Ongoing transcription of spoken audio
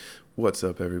What's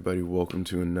up, everybody? Welcome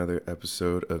to another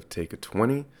episode of Take a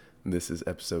 20. This is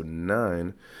episode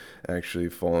 9. Actually,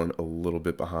 fallen a little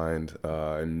bit behind.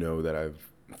 I know that I've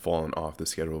fallen off the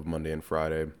schedule of Monday and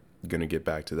Friday. Gonna get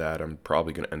back to that. I'm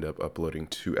probably gonna end up uploading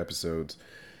 2 episodes,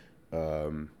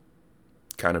 kind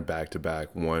of back to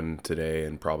back. One today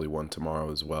and probably one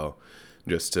tomorrow as well,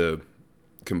 just to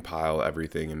compile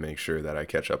everything and make sure that I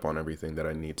catch up on everything that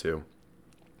I need to.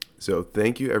 So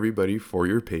thank you, everybody, for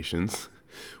your patience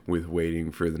with waiting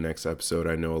for the next episode.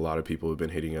 I know a lot of people have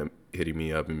been hitting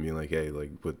me up and being like, "Hey,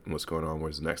 like, what's going on?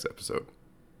 Where's the next episode?"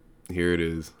 Here it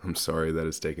is. I'm sorry that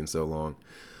it's taken so long,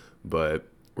 but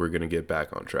we're gonna get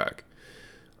back on track.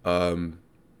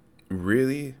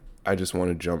 Really, I just want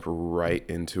to jump right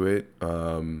into it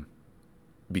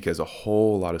because a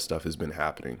whole lot of stuff has been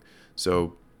happening.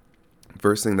 So,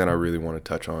 first thing that I really want to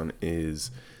touch on is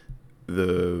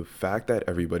the fact that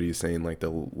everybody is saying like the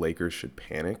Lakers should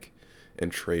panic and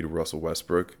trade Russell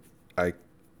Westbrook. I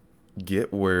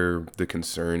get where the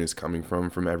concern is coming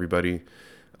from everybody.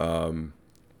 Let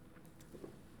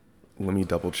me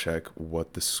double check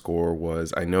what the score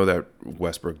was. I know that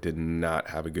Westbrook did not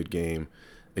have a good game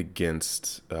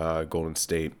against Golden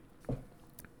State.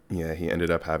 Yeah, he ended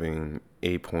up having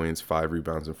 8 points, 5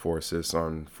 rebounds, and 4 assists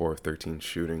on 4 of 13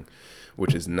 shooting,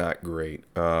 which is not great.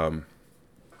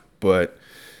 But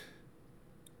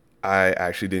I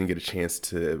actually didn't get a chance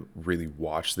to really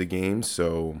watch the game,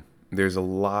 so there's a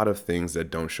lot of things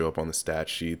that don't show up on the stat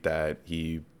sheet that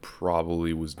he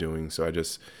probably was doing. So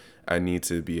I need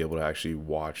to be able to actually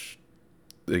watch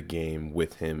the game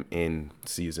with him in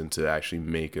season to actually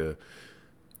make a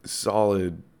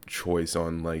solid choice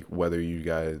on like whether you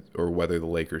guys or whether the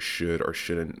Lakers should or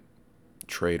shouldn't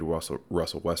trade Russell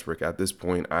Westbrook. At this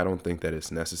point, I don't think that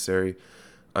it's necessary,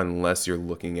 unless you're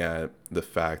looking at the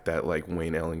fact that like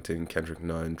Wayne Ellington, Kendrick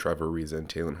Nunn, Trevor Ariza, and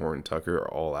Talen Horton-Tucker are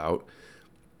all out.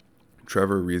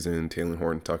 Trevor Ariza and Talen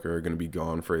Horton-Tucker are going to be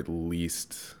gone for at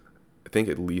least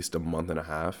a month and a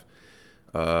half,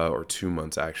 or 2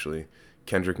 months actually.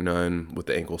 Kendrick Nunn with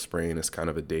the ankle sprain is kind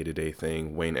of a day-to-day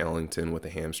thing. Wayne Ellington with the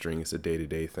hamstring is a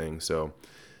day-to-day thing. So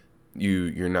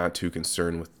you're not too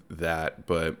concerned with that,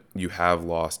 but you have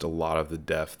lost a lot of the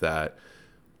depth that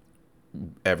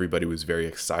everybody was very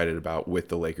excited about with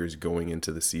the Lakers going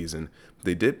into the season.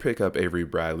 They did pick up Avery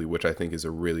Bradley, which I think is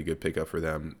a really good pickup for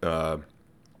them.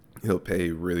 He'll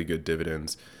pay really good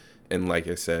dividends. And like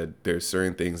I said, there's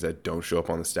certain things that don't show up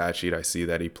on the stat sheet. I see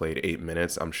that he played 8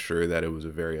 minutes. I'm sure that it was a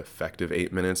very effective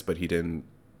 8 minutes, but he didn't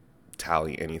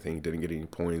tally anything. He didn't get any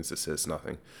points, assists,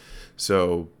 nothing.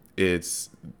 So it's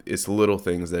little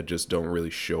things that just don't really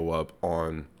show up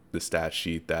on the stat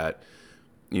sheet that,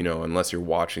 you know, unless you're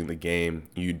watching the game,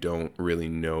 you don't really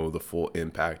know the full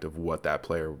impact of what that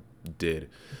player did.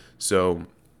 So,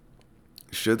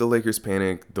 should the Lakers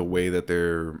panic the way that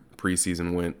their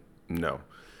preseason went? No.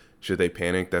 Should they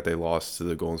panic that they lost to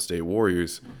the Golden State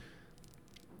Warriors?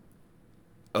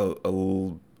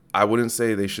 I wouldn't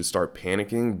say they should start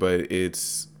panicking, but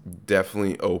it's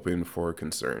definitely open for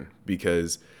concern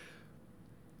because,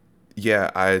 yeah,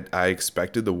 I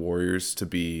expected the Warriors to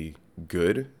be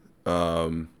good.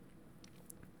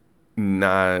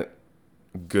 Not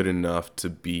good enough to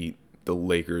beat the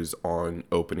Lakers on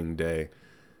opening day,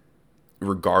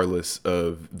 regardless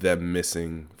of them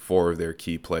missing 4 of their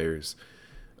key players.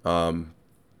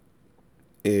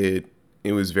 It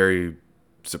was very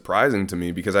surprising to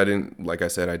me because I didn't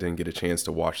get a chance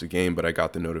to watch the game, but I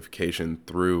got the notification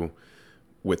through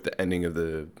with the ending of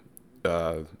the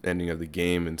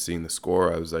game and seeing the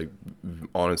score. I was like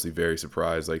honestly very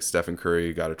surprised. Like Stephen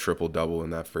Curry got a triple-double in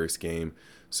that first game.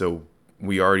 So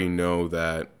we already know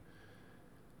that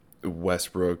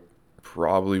Westbrook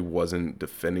probably wasn't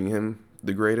defending him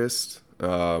the greatest.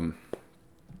 But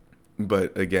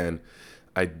again,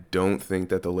 I don't think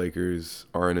that the Lakers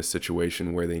are in a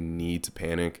situation where they need to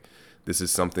panic. This is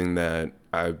something that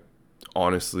I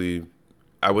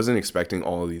wasn't expecting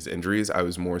all of these injuries. I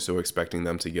was more so expecting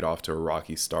them to get off to a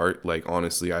rocky start. Like,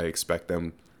 honestly, I expect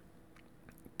them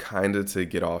kind of to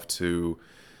get off to...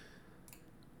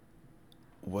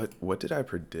 What did I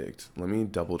predict? Let me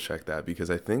double check that because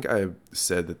I think I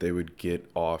said that they would get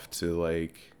off to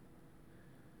like...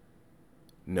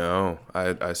 No,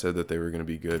 I said that they were going to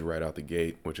be good right out the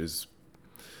gate, which is...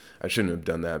 I shouldn't have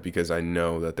done that because I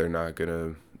know that they're not going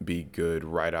to be good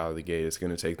right out of the gate. It's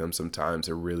going to take them some time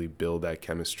to really build that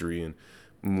chemistry and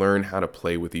learn how to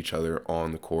play with each other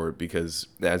on the court because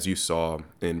as you saw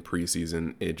in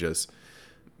preseason,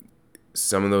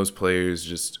 some of those players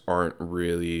just aren't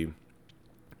really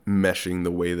meshing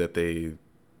the way that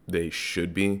they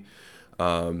should be.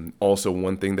 Also,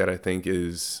 one thing that I think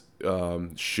is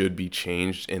should be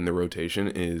changed in the rotation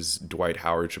is Dwight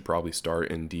Howard should probably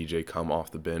start and DJ come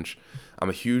off the bench. I'm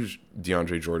a huge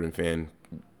DeAndre Jordan fan,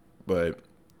 but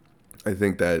I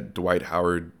think that Dwight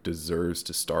Howard deserves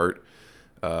to start.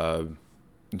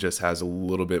 Just has a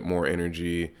little bit more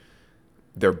energy.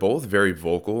 They're both very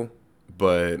vocal,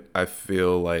 but I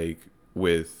feel like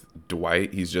with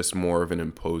Dwight, he's just more of an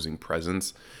imposing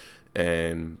presence.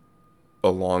 And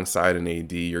alongside an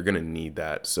AD, you're going to need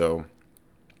that. So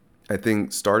I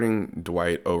think starting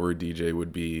Dwight over DJ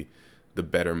would be the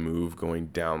better move going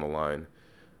down the line.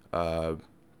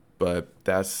 But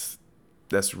that's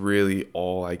really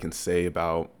all I can say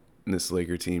about this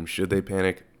Laker team. Should they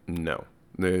panic? No.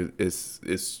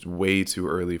 It's way too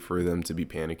early for them to be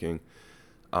panicking.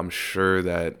 I'm sure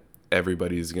that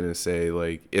everybody's going to say,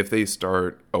 like, if they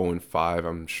start 0-5,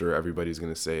 I'm sure everybody's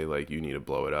going to say, like, you need to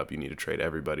blow it up. You need to trade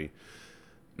everybody.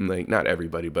 Like, not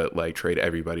everybody, but, like, trade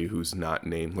everybody who's not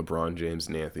named LeBron James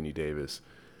and Anthony Davis.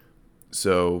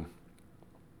 So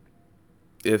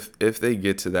if they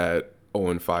get to that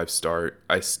 0-5 start,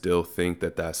 I still think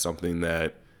that that's something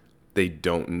that they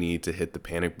don't need to hit the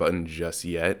panic button just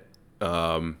yet.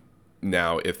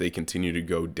 Now, if they continue to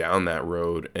go down that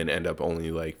road and end up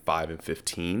only like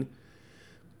 5-15,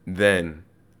 then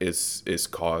it's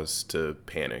cause to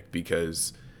panic,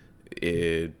 because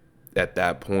at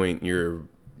that point you're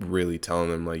really telling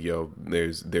them, like, yo,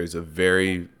 there's a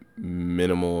very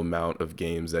minimal amount of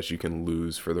games that you can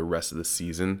lose for the rest of the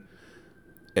season.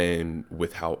 And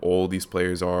with how old these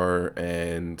players are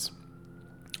and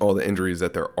all the injuries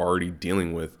that they're already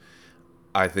dealing with,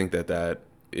 I think that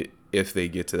if they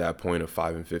get to that point of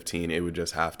 5-15, it would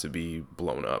just have to be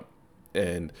blown up.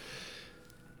 And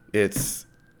it's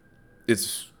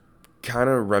kind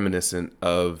of reminiscent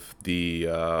of the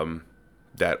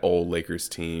that old Lakers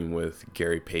team with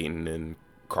Gary Payton and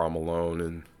Karl Malone.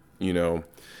 And, you know,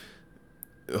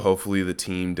 hopefully the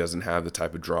team doesn't have the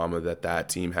type of drama that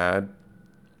team had.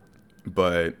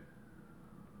 But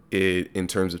in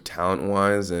terms of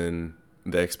talent-wise and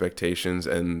the expectations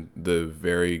and the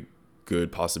very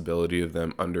good possibility of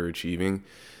them underachieving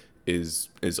is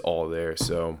all there.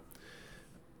 So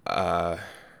the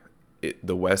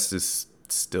West is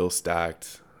still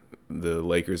stacked. The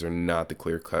Lakers are not the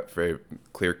clear-cut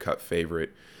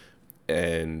favorite.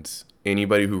 And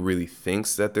anybody who really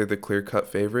thinks that they're the clear-cut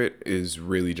favorite is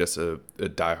really just a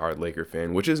diehard Laker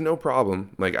fan, which is no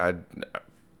problem. Like, I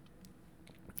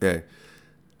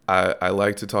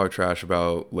like to talk trash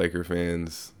about Laker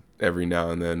fans every now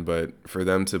and then, but for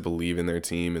them to believe in their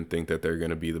team and think that they're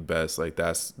going to be the best, like,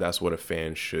 that's what a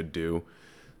fan should do.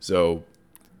 So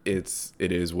it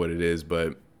is what it is.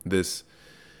 But this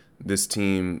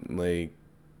team, like,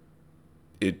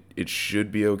 it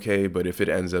should be okay. But if it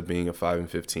ends up being a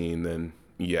 5-15, then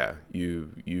yeah,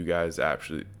 you guys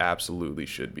absolutely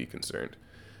should be concerned.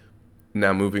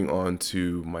 Now, moving on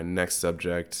to my next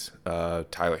subject,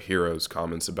 Tyler Herro's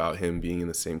comments about him being in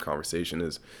the same conversation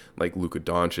as, like, Luka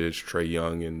Doncic, Trae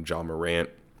Young, and John Morant.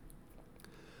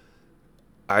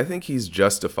 I think he's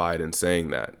justified in saying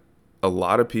that. A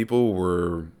lot of people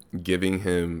were giving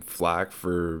him flack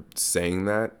for saying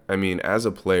that. I mean, as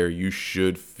a player, you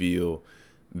should feel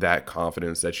that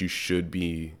confidence that you should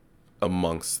be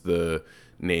amongst the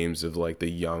names of, like, the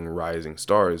young rising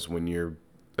stars when you're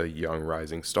a young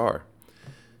rising star.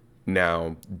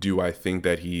 Now, do I think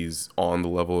that he's on the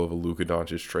level of a Luka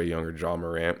Doncic, Trae Young, or John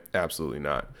Morant? Absolutely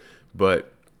not.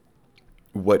 But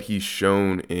what he's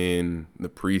shown in the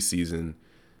preseason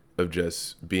of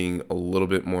just being a little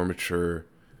bit more mature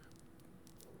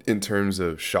in terms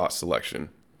of shot selection,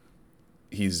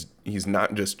 he's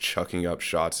not just chucking up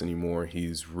shots anymore.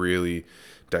 He's really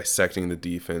dissecting the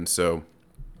defense. So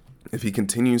if he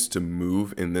continues to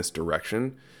move in this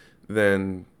direction,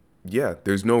 then yeah,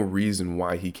 there's no reason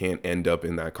why he can't end up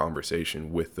in that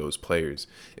conversation with those players.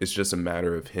 It's just a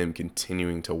matter of him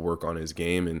continuing to work on his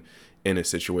game. And in a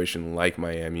situation like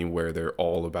Miami, where they're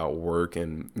all about work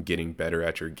and getting better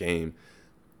at your game,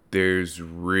 there's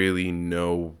really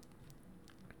no,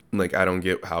 like, I don't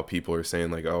get how people are saying,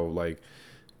 like, oh, like,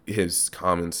 his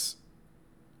comments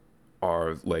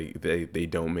are, like, they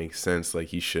don't make sense. Like,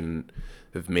 he shouldn't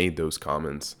have made those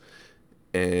comments.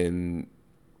 And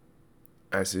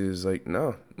I see is like,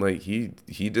 no, like, he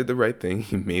did the right thing.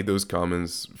 He made those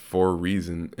comments for a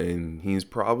reason, and he's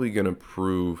probably going to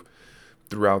prove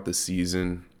throughout the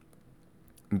season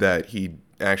that he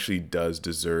actually does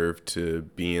deserve to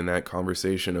be in that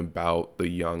conversation about the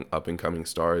young up-and-coming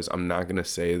stars. I'm not going to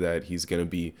say that he's going to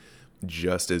be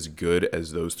just as good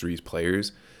as those three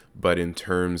players, but in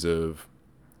terms of,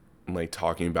 like,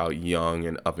 talking about young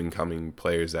and up-and-coming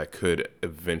players that could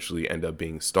eventually end up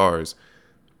being stars,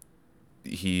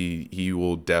 he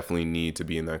will definitely need to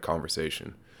be in that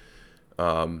conversation.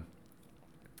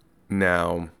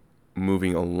 Now,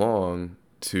 moving along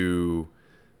to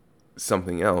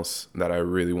something else that I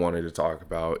really wanted to talk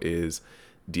about is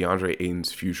DeAndre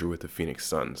Ayton's future with the Phoenix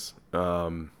Suns.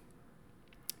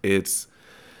 It's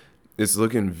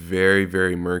looking very,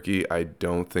 very murky. I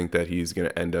don't think that he's going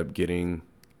to end up getting.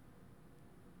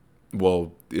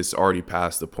 Well, it's already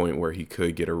past the point where he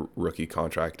could get a rookie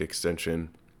contract extension.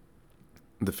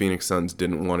 The Phoenix Suns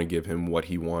didn't want to give him what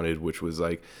he wanted, which was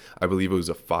like, I believe it was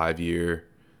a 5-year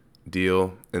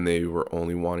deal, and they were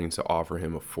only wanting to offer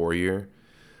him a 4-year.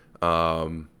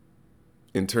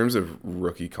 In terms of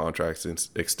rookie contracts and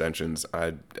extensions,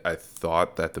 I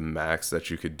thought that the max that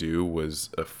you could do was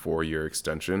a 4-year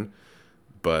extension,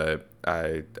 but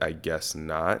I guess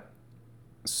not.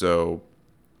 So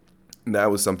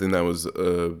that was something that was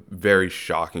very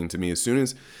shocking to me. As soon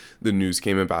as the news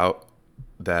came about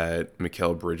that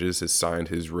Mikal Bridges has signed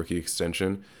his rookie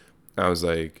extension, I was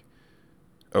like,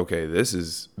 okay, this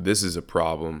is a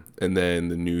problem. And then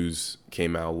the news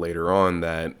came out later on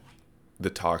that the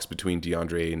talks between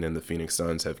DeAndre Ayton and the Phoenix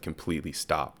Suns have completely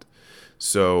stopped.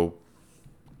 So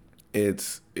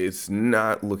it's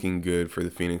not looking good for the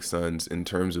Phoenix Suns in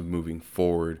terms of moving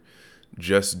forward,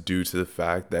 just due to the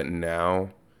fact that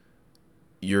now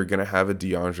you're going to have a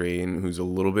DeAndre Ayton who's a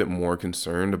little bit more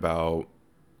concerned about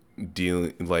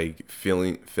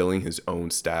filling his own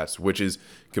stats, which is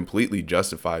completely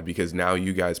justified, because now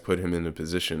you guys put him in a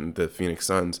position, the Phoenix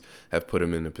Suns have put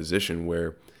him in a position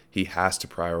where he has to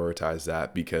prioritize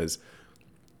that, because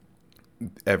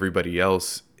everybody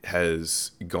else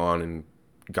has gone and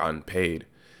gotten paid.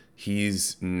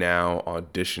 He's now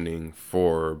auditioning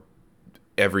for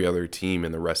every other team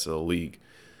in the rest of the league.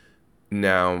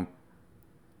 Now,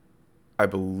 I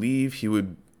believe he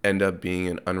would end up being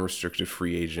an unrestricted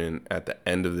free agent at the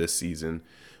end of this season,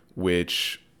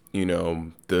 which,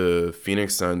 the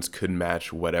Phoenix Suns could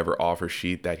match whatever offer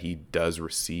sheet that he does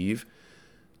receive.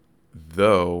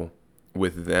 Though,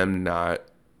 with them not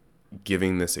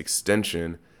giving this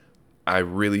extension, I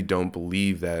really don't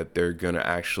believe that they're going to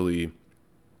actually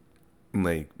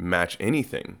match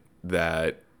anything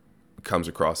that comes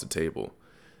across the table.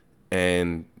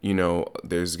 And,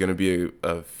 there's going to be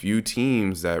a few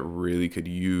teams that really could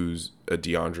use a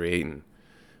DeAndre Ayton.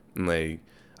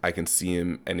 I can see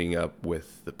him ending up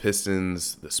with the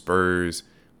Pistons, the Spurs.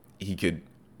 He could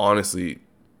honestly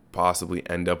possibly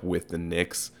end up with the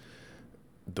Knicks.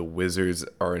 The Wizards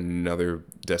are another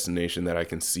destination that I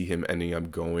can see him ending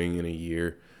up going in a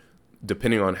year,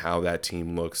 depending on how that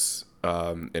team looks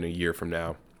in a year from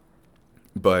now.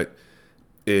 But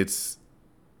it's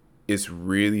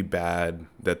really bad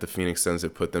that the Phoenix Suns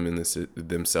have put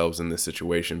themselves in this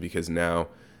situation, because now,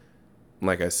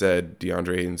 like I said,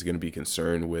 DeAndre Ayton's going to be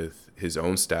concerned with his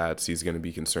own stats. He's going to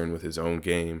be concerned with his own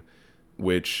game,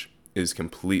 which is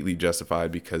completely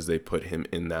justified because they put him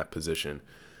in that position.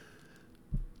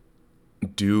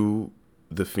 Do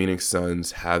the Phoenix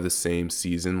Suns have the same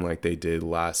season like they did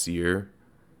last year?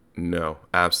 No,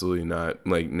 absolutely not.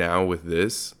 Now with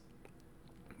this,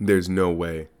 there's no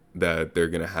way that they're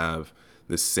going to have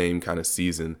the same kind of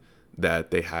season that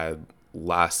they had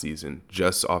last season,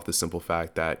 just off the simple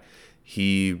fact that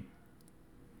he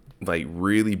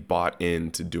really bought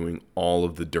into doing all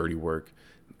of the dirty work.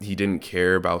 He didn't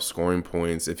care about scoring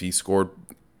points. If he scored,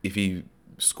 he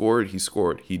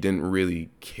scored. He didn't really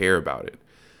care about it.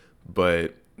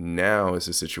 But now it's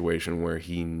a situation where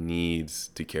he needs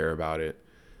to care about it.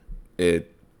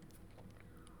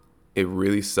 It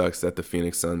really sucks that the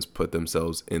Phoenix Suns put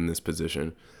themselves in this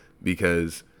position,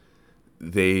 because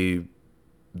they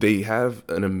have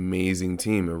an amazing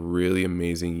team, a really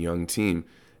amazing young team.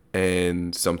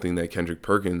 And something that Kendrick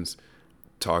Perkins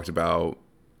talked about,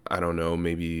 I don't know,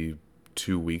 maybe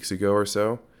 2 weeks ago or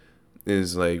so,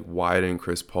 is why didn't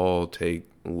Chris Paul take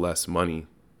less money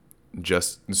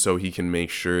just so he can make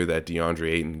sure that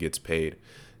DeAndre Ayton gets paid?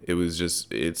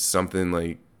 It's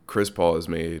something Chris Paul has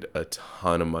made a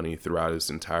ton of money throughout his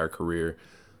entire career.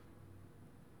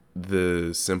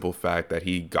 The simple fact that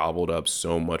he gobbled up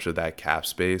so much of that cap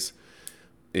space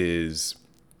is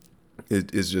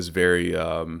just very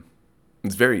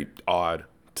it's very odd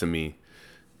to me.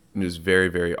 It's very,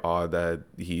 very odd that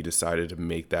he decided to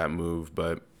make that move,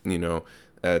 but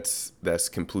that's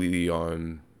completely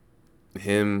on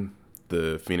him,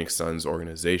 the Phoenix Suns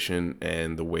organization,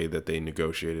 and the way that they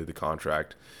negotiated the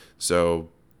contract. So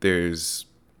there's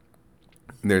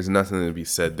nothing to be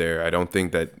said there. I don't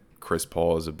think that Chris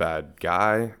Paul is a bad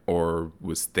guy, or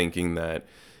was thinking that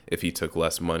if he took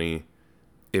less money,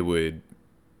 it would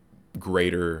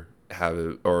greater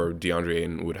or DeAndre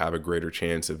Ayton would have a greater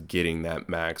chance of getting that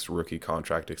max rookie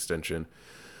contract extension.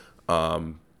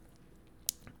 But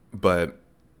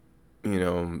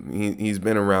he's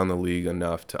been around the league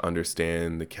enough to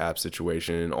understand the cap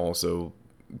situation, and also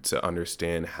to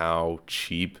understand how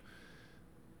cheap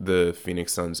the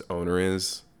Phoenix Suns owner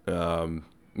is.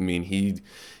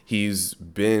 He's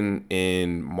been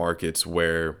in markets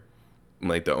where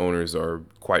like the owners are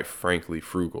quite frankly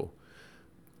frugal.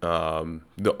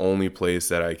 The only place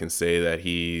that I can say that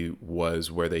he was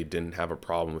where they didn't have a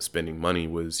problem with spending money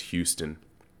was Houston,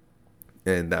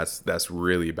 and that's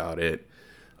really about it.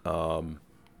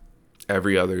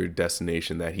 Every other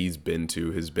destination that he's been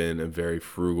to has been a very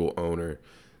frugal owner,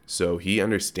 so he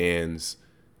understands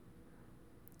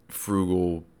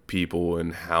frugal people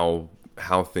and how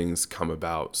things come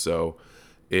about. So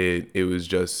it is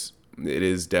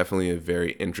definitely a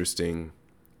very interesting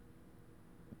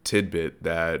tidbit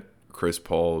that Chris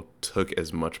Paul took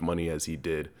as much money as he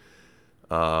did.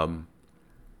 But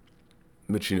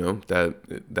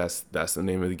that's the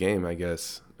name of the game, I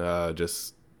guess.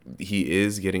 Just he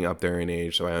is getting up there in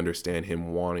age, so I understand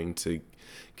him wanting to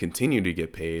continue to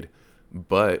get paid,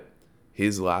 but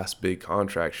his last big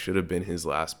contract should have been his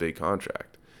last big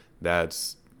contract.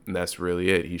 That's really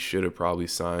it. He should have probably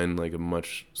signed like a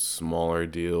much smaller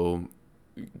deal,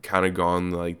 kind of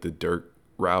gone like the Dirk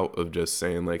route of just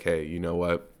saying like, hey, you know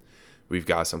what? We've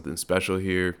got something special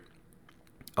here.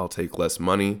 I'll take less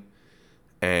money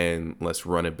and let's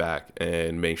run it back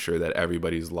and make sure that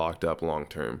everybody's locked up long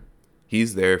term.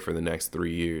 He's there for the next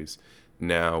 3 years.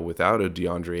 Now, without a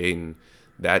DeAndre Ayton,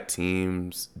 that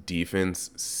team's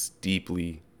defense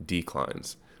steeply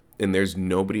declines. And there's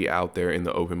nobody out there in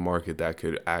the open market that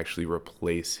could actually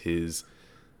replace his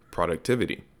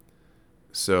productivity.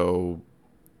 So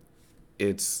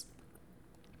it's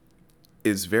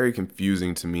very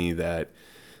confusing to me that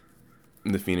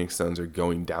the Phoenix Suns are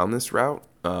going down this route.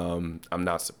 I'm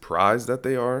not surprised that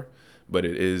they are, but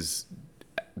it is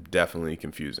definitely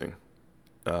confusing.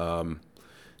 Then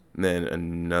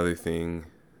another thing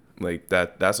like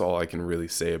that's all I can really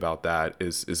say about that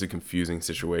is a confusing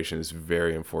situation. It's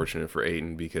very unfortunate for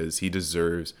Ayton because he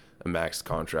deserves a max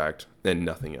contract and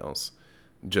nothing else.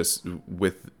 Just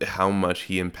with how much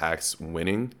he impacts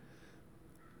winning,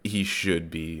 he should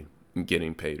be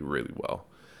getting paid really well.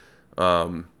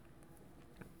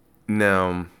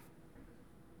 Now,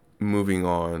 moving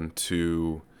on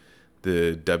to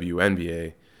the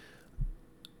WNBA,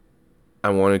 I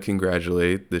want to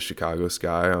congratulate the Chicago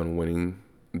Sky on winning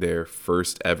their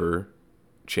first ever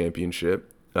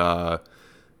championship.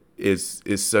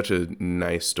 It's such a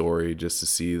nice story just to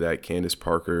see that Candice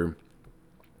Parker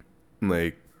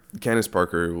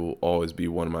will always be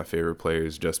one of my favorite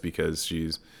players just because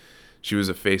she was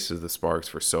a face of the Sparks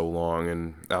for so long,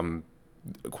 and I'm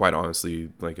quite honestly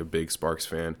like a big Sparks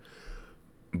fan.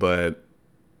 But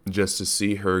just to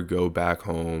see her go back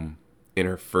home in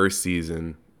her first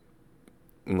season,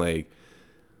 like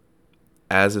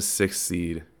as a sixth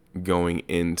seed going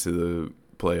into the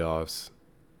playoffs,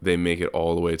 they make it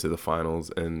all the way to the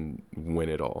finals and win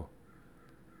it all.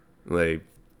 Like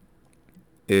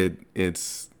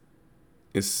it's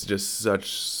just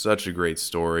such a great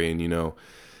story. And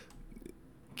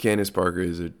Candice Parker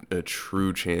is a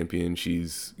true champion.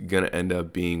 She's gonna end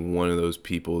up being one of those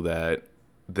people that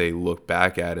they look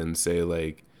back at and say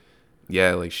like,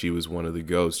 yeah, like she was one of the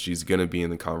GOATs. She's gonna be in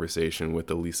the conversation with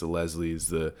the Lisa Leslies,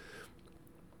 the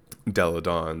Della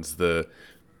Dons, the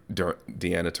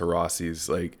Deanna Taurasi's.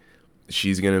 Like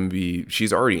she's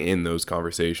already in those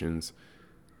conversations.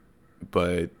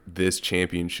 But this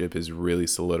championship has really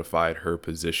solidified her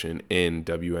position in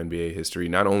WNBA history.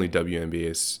 Not only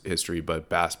WNBA history, but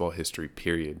basketball history,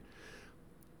 period.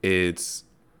 It's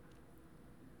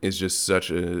just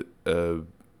such an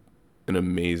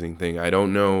amazing thing. I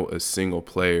don't know a single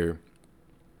player,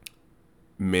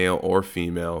 male or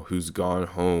female, who's gone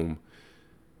home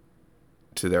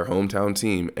to their hometown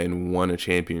team and won a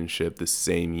championship the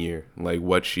same year. Like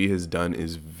what she has done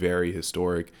is very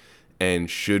historic and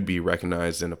should be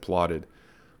recognized and applauded.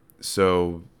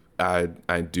 So I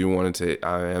am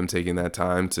taking that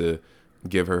time to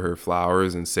give her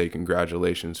flowers and say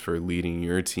congratulations for leading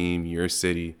your team, your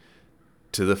city,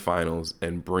 to the finals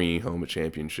and bringing home a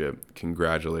championship.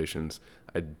 Congratulations.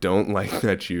 I don't like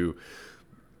that you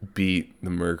beat the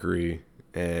Mercury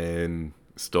and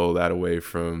stole that away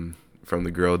from the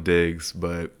girl Diggs,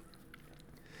 but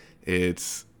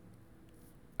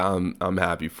I'm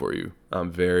happy for you. I'm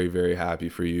very, very happy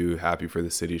for you. Happy for the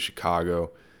city of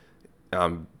Chicago.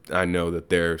 I know that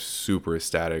they're super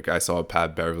ecstatic. I saw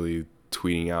Pat Beverly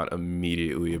tweeting out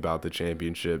immediately about the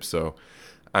championship. So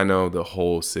I know the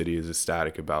whole city is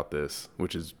ecstatic about this,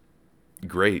 which is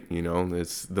great.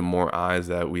 It's the more eyes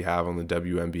that we have on the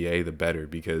WNBA, the better,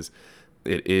 because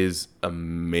it is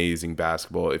amazing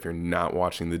basketball. If you're not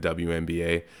watching the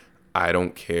WNBA, I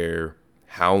don't care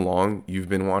how long you've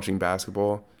been watching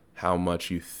basketball, how much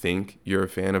you think you're a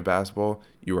fan of basketball,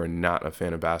 you are not a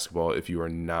fan of basketball if you are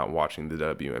not watching the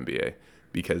WNBA,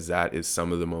 because that is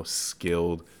some of the most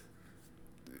skilled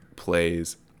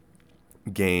plays,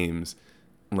 games,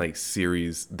 like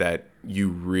series that you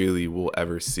really will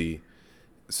ever see.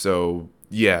 So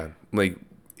yeah, like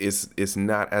it's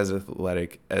not as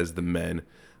athletic as the men,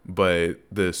 but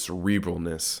the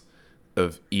cerebralness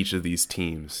of each of these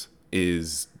teams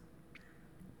is,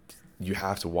 you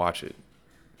have to watch it.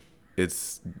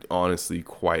 It's honestly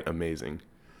quite amazing.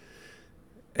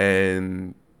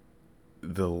 And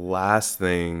the last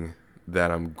thing that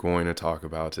I'm going to talk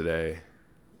about today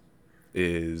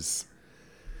is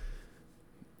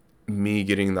me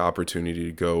getting the opportunity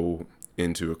to go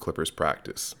into a Clippers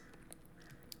practice.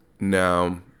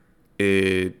 Now,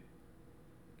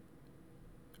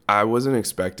 I wasn't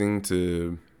expecting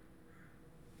to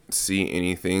see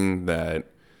anything that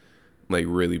like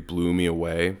really blew me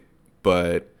away,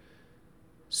 but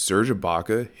Serge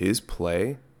Ibaka, his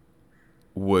play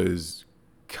was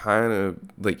kind of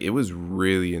like, it was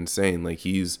really insane. Like,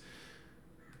 he's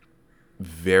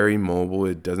very mobile.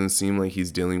 It doesn't seem like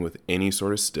he's dealing with any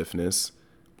sort of stiffness.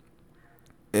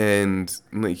 And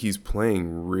like, he's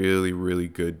playing really, really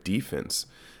good defense.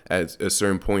 At a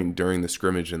certain point during the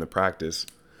scrimmage in the practice,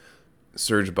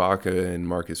 Serge Ibaka and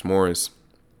Marcus Morris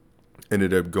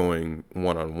ended up going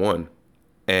one-on-one.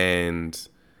 And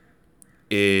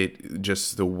it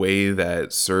just, the way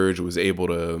that Serge was able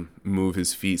to move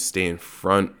his feet, stay in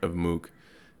front of Mook,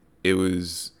 it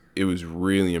was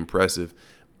really impressive.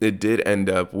 It did end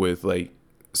up with, like,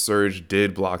 Serge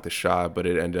did block the shot, but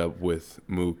it ended up with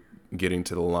Mook getting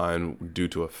to the line due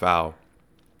to a foul.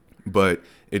 But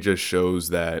it just shows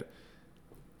that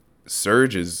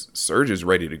Serge is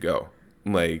ready to go.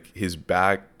 Like, his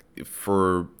back,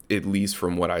 for at least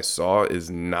from what I saw, is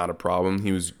not a problem.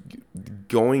 He was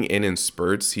going in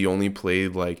spurts. He only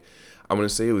played, like, I'm going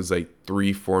to say it was like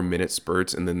 3-4 minute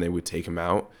spurts, and then they would take him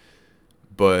out.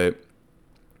 But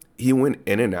he went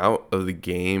in and out of the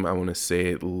game, I want to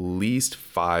say, at least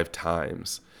 5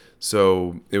 times.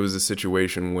 So it was a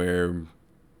situation where,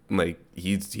 like,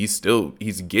 he's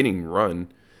getting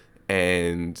run,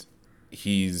 and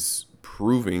he's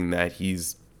proving that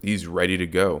he's ready to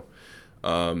go.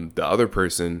 The other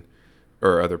person,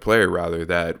 or other player rather,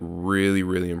 that really,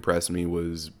 really impressed me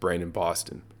was Brandon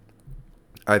Boston.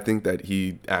 I think that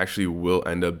he actually will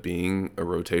end up being a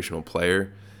rotational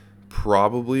player.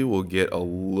 Probably will get a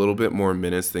little bit more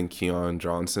minutes than Keon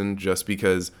Johnson, just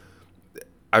because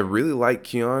I really like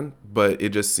Keon, but it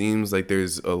just seems like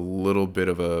there's a little bit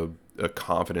of a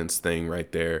confidence thing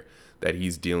right there that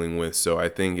he's dealing with. So I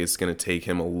think it's going to take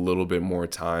him a little bit more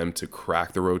time to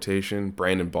crack the rotation.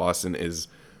 Brandon Boston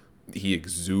he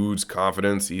exudes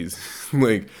confidence. He's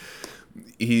like,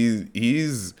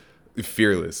 he's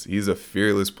fearless. He's a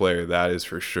fearless player, that is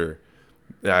for sure.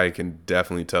 I can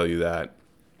definitely tell you that.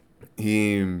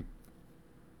 Yeah,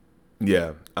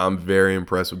 I'm very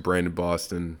impressed with Brandon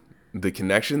Boston. The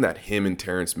connection that him and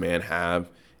Terrence Mann have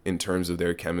in terms of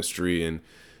their chemistry, and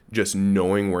just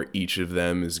knowing where each of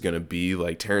them is going to be.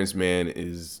 Like, Terrence Mann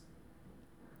is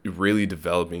really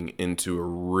developing into a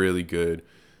really good,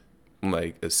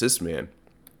 like, assist man.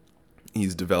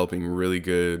 He's developing really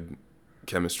good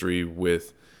chemistry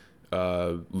with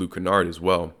Luke Kennard as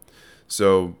well.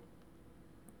 So,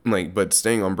 like, but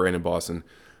staying on Brandon Boston,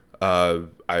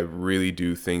 I really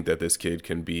do think that this kid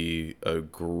can be a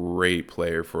great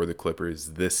player for the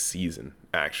Clippers this season,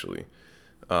 actually.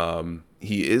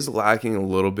 He is lacking a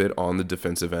little bit on the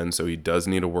defensive end, so he does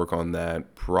need to work on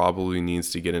that. Probably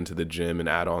needs to get into the gym and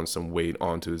add on some weight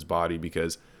onto his body,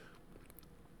 because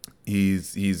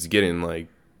he's getting, like,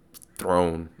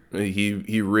 thrown.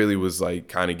 He really was, like,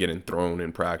 kind of getting thrown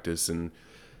in practice, and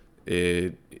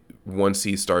once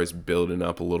he starts building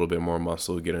up a little bit more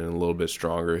muscle, getting a little bit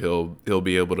stronger, he'll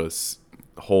be able to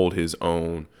hold his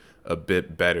own a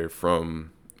bit better from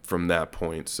that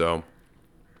point. So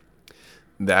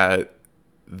that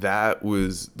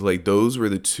was, like, those were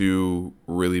the two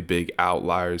really big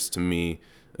outliers to me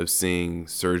of seeing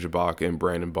Serge Ibaka and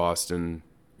Brandon Boston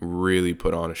really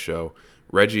put on a show.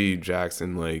 Reggie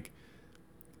Jackson, like,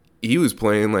 he was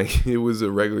playing like it was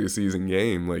a regular season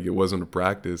game, like it wasn't a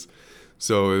practice.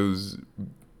 So it was,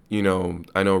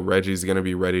 I know Reggie's going to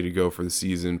be ready to go for the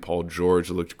season. Paul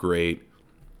George looked great.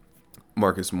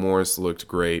 Marcus Morris looked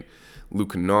great.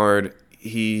 Luke Kennard,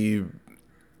 he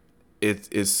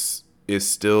it's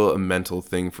still a mental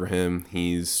thing for him.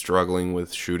 He's struggling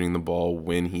with shooting the ball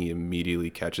when he immediately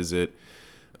catches it.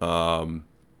 I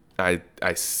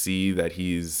see that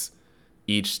he's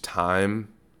each time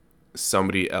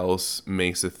somebody else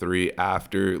makes a three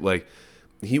after, like,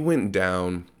 he went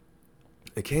down.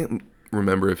 I can't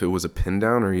remember if it was a pin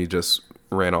down or he just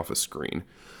ran off a screen,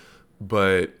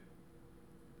 but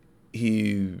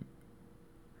his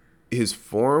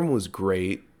form was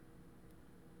great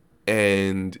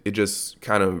and it just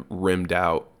kind of rimmed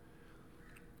out.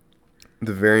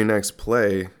 The very next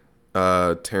play,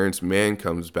 Terrence Mann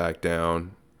comes back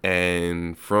down,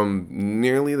 and from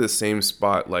nearly the same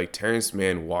spot, like, Terrence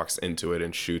Mann walks into it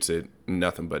and shoots it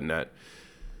nothing but net.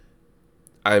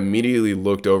 I immediately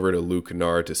looked over to Luke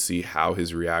Kennard to see how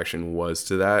his reaction was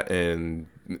to that, and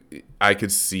I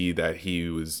could see that he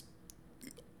was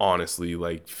honestly,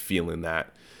 like, feeling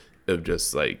that of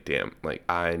just like, damn, like,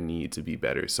 I need to be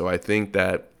better. So I think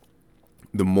that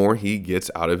the more he gets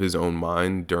out of his own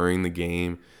mind during the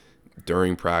game,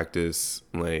 during practice,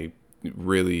 like,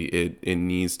 really it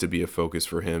needs to be a focus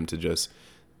for him to just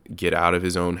get out of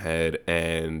his own head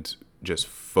and just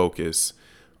focus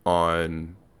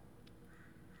on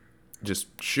just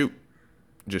shoot,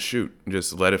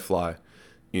 just let it fly,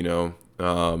 you know.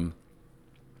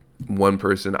 One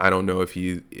person, I don't know if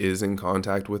he is in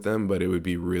contact with them, but it would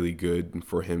be really good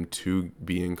for him to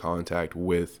be in contact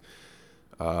with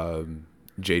JJ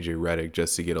Redick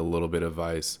just to get a little bit of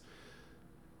advice,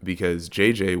 because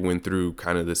JJ went through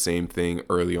kind of the same thing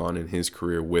early on in his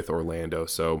career with Orlando.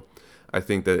 So I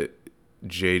think that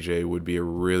JJ would be a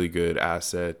really good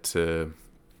asset to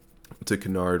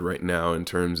Kennard right now in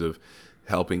terms of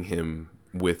helping him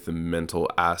with the mental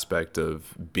aspect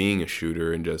of being a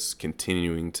shooter and just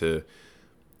continuing to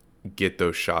get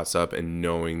those shots up and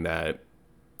knowing that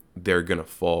they're going to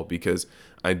fall, because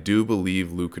I do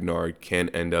believe Luke Kennard can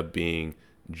end up being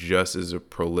just as a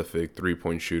prolific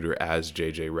three-point shooter as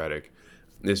JJ Redick.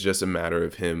 It's just a matter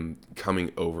of him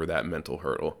coming over that mental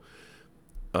hurdle.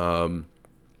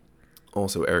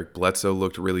 Also, Eric Bledsoe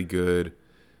looked really good.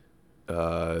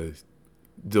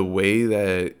 The way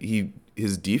that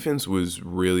his defense was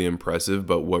really impressive,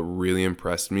 but what really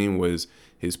impressed me was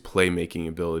his playmaking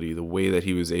ability, the way that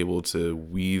he was able to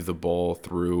weave the ball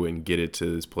through and get it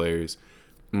to his players.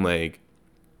 Like,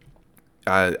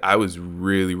 I was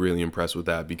really, really impressed with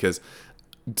that, because,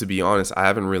 to be honest, I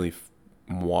haven't really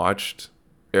watched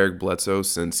Eric Bledsoe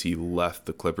since he left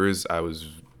the Clippers. I was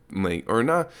like, or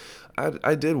not,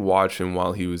 I did watch him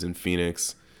while he was in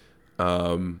Phoenix.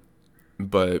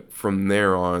 But from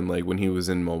there on, like, when he was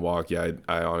in Milwaukee, I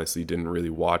honestly didn't really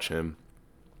watch him.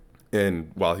 And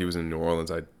while he was in New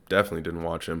Orleans, I definitely didn't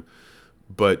watch him.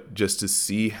 But just to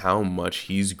see how much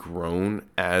he's grown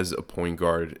as a point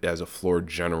guard, as a floor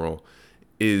general,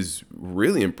 is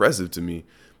really impressive to me.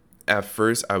 At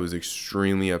first, I was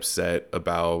extremely upset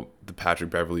about the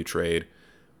Patrick Beverley trade.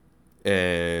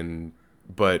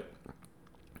 But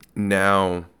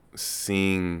now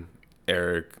seeing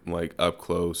Eric, like, up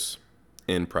close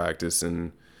in practice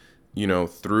and, you know,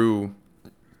 through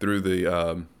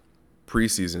the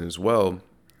preseason as well,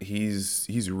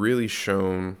 he's really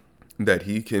shown that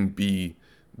he can be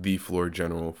the floor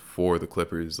general for the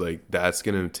Clippers. Like, that's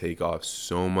going to take off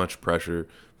so much pressure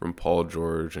from Paul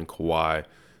George and Kawhi.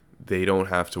 They don't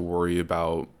have to worry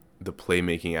about the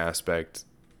playmaking aspect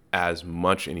as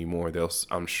much anymore.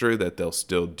 I'm sure that they'll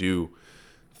still do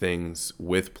things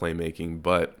with playmaking,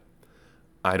 but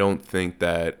I don't think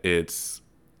that it's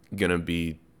gonna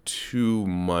be too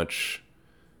much.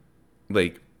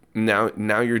 Like,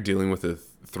 now you're dealing with a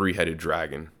three-headed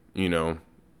dragon. You know,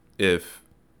 if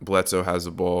Bledsoe has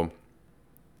the ball,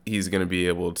 he's gonna be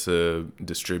able to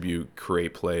distribute,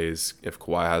 create plays. If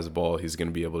Kawhi has the ball, he's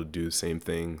gonna be able to do the same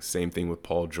thing. Same thing with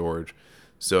Paul George.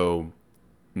 So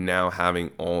now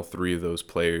having all three of those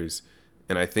players,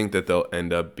 and I think that they'll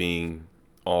end up being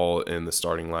all in the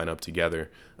starting lineup together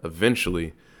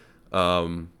eventually.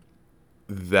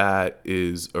 That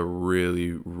is a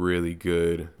really, really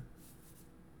good,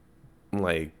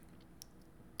 like,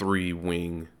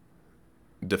 three-wing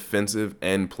defensive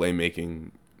and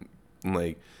playmaking.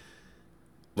 Like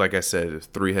I said,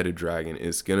 three-headed dragon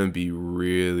is going to be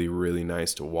really, really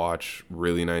nice to watch,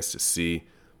 really nice to see.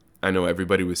 I know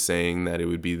everybody was saying that it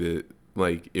would be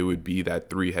that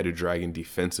three-headed dragon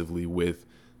defensively with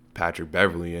Patrick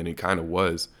Beverley, and it kind of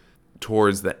was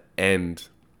towards the end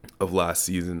of last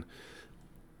season.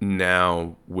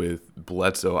 Now with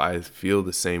Bledsoe, I feel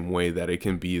the same way, that it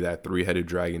can be that three-headed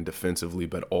dragon defensively,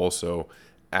 but also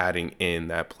adding in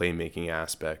that playmaking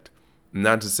aspect.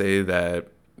 Not to say that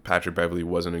Patrick Beverley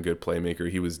wasn't a good playmaker.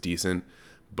 He was decent,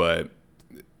 but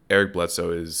Eric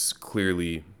Bledsoe is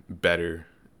clearly better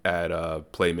at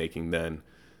playmaking than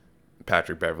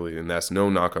Patrick Beverley, and that's no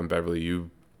knock on Beverley.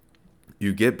 You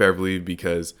get Beverley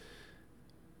because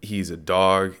he's a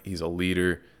dog, he's a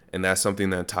leader, and that's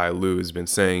something that Ty Lue has been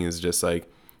saying is just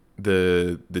like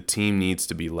the team needs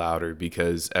to be louder,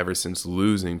 because ever since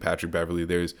losing Patrick Beverley,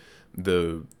 there's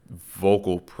the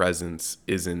vocal presence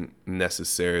isn't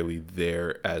necessarily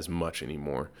there as much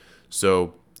anymore.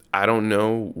 So I don't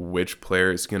know which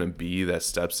player it's going to be that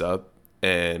steps up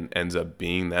and ends up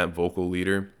being that vocal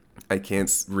leader. I can't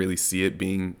really see it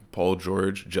being Paul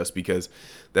George just because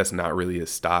that's not really his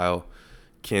style.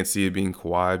 Can't see it being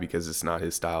Kawhi because it's not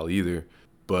his style either.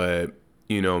 But,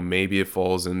 maybe it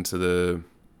falls into the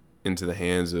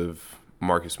hands of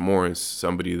Marcus Morris,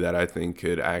 somebody that I think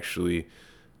could actually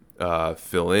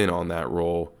fill in on that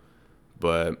role.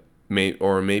 But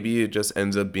maybe it just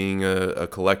ends up being a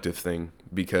collective thing,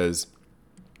 because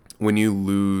when you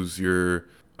lose your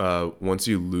once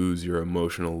you lose your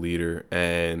emotional leader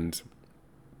and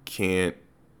can't,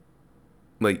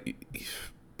 like,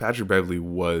 Patrick Beverley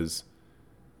was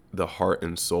the heart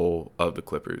and soul of the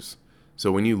Clippers.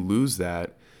 So when you lose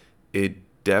that,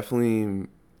 it definitely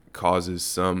causes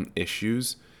some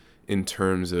issues in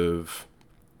terms of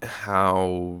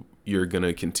how you're going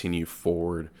to continue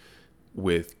forward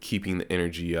with keeping the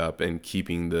energy up and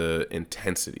keeping the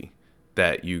intensity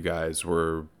that you guys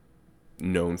were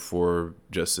known for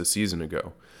just a season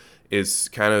ago. It's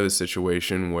kind of a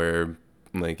situation where,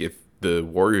 like, if the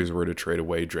Warriors were to trade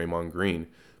away Draymond Green,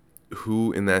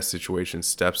 who in that situation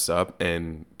steps up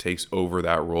and takes over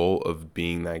that role of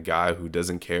being that guy who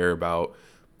doesn't care about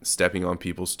stepping on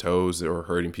people's toes or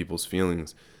hurting people's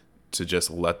feelings, to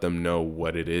just let them know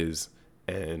what it is?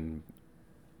 And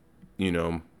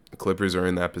the Clippers are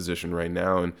in that position right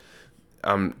now, and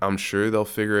I'm sure they'll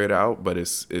figure it out, but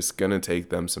it's gonna take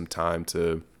them some time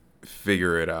to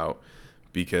figure it out,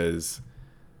 because,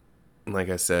 like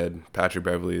I said, Patrick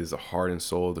Beverley is the heart and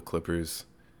soul of the Clippers.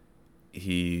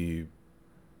 He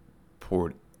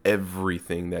poured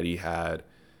everything that he had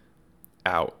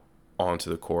out onto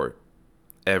the court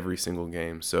every single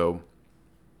game. So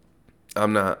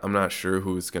I'm not sure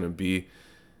who it's gonna be.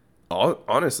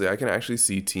 Honestly, I can actually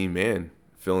see T-Man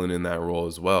filling in that role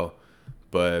as well,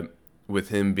 but with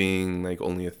him being like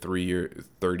only a third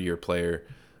year player,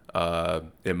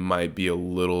 it might be a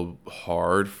little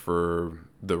hard for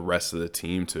the rest of the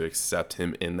team to accept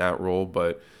him in that role.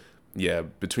 But yeah,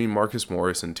 between Marcus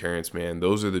Morris and Terrence Mann,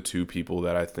 those are the two people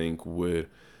that I think would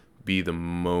be the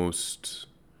most,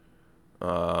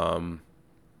 the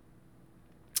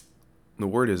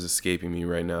word is escaping me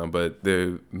right now, but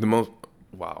the most,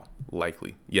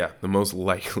 likely. Yeah, the most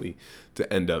likely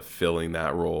to end up filling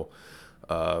that role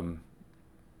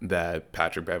that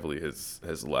Patrick Beverley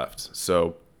has left.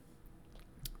 So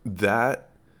that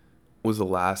was the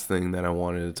last thing that I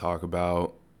wanted to talk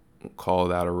about. Call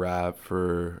that a wrap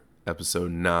for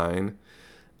episode 9.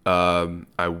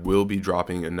 I will be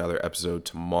dropping another episode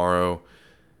tomorrow.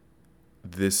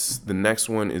 The next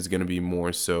one is going to be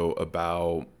more so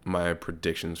about my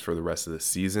predictions for the rest of the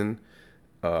season.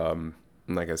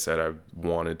 Like I said, I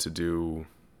wanted to do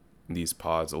these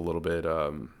pods a little bit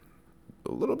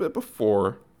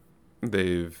before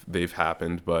they've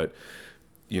happened, but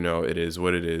it is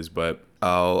what it is. But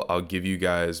I'll give you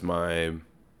guys my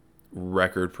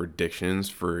record predictions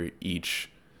for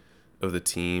each of the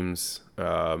teams.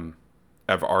 I've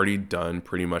already done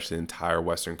pretty much the entire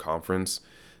Western Conference.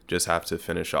 Just have to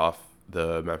finish off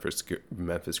the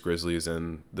Memphis Grizzlies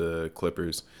and the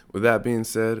Clippers. With that being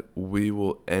said, we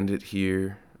will end it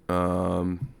here.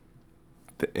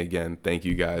 Again, thank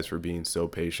you guys for being so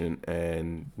patient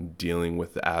and dealing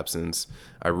with the absence.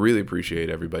 I really appreciate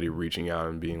everybody reaching out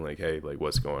and being like, hey, like,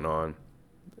 what's going on?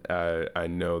 I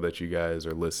know that you guys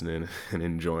are listening and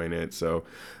enjoying it, so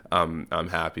I'm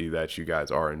happy that you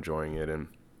guys are enjoying it, and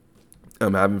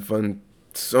I'm having fun,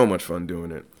 so much fun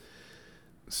doing it.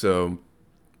 So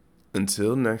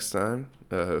until next time,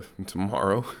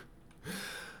 tomorrow,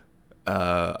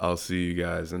 I'll see you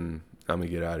guys, and I'm gonna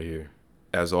get out of here.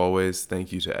 As always,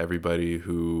 thank you to everybody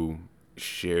who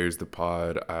shares the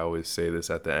pod. I always say this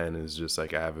at the end, is just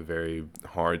like, I have a very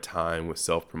hard time with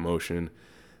self-promotion.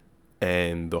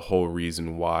 And the whole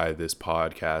reason why this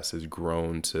podcast has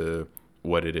grown to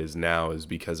what it is now is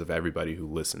because of everybody who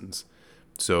listens.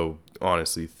 So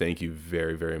honestly, thank you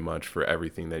very, very much for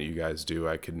everything that you guys do.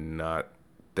 I could not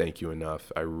thank you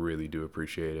enough. I really do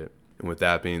appreciate it. And with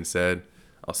that being said,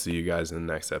 I'll see you guys in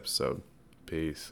the next episode. Peace.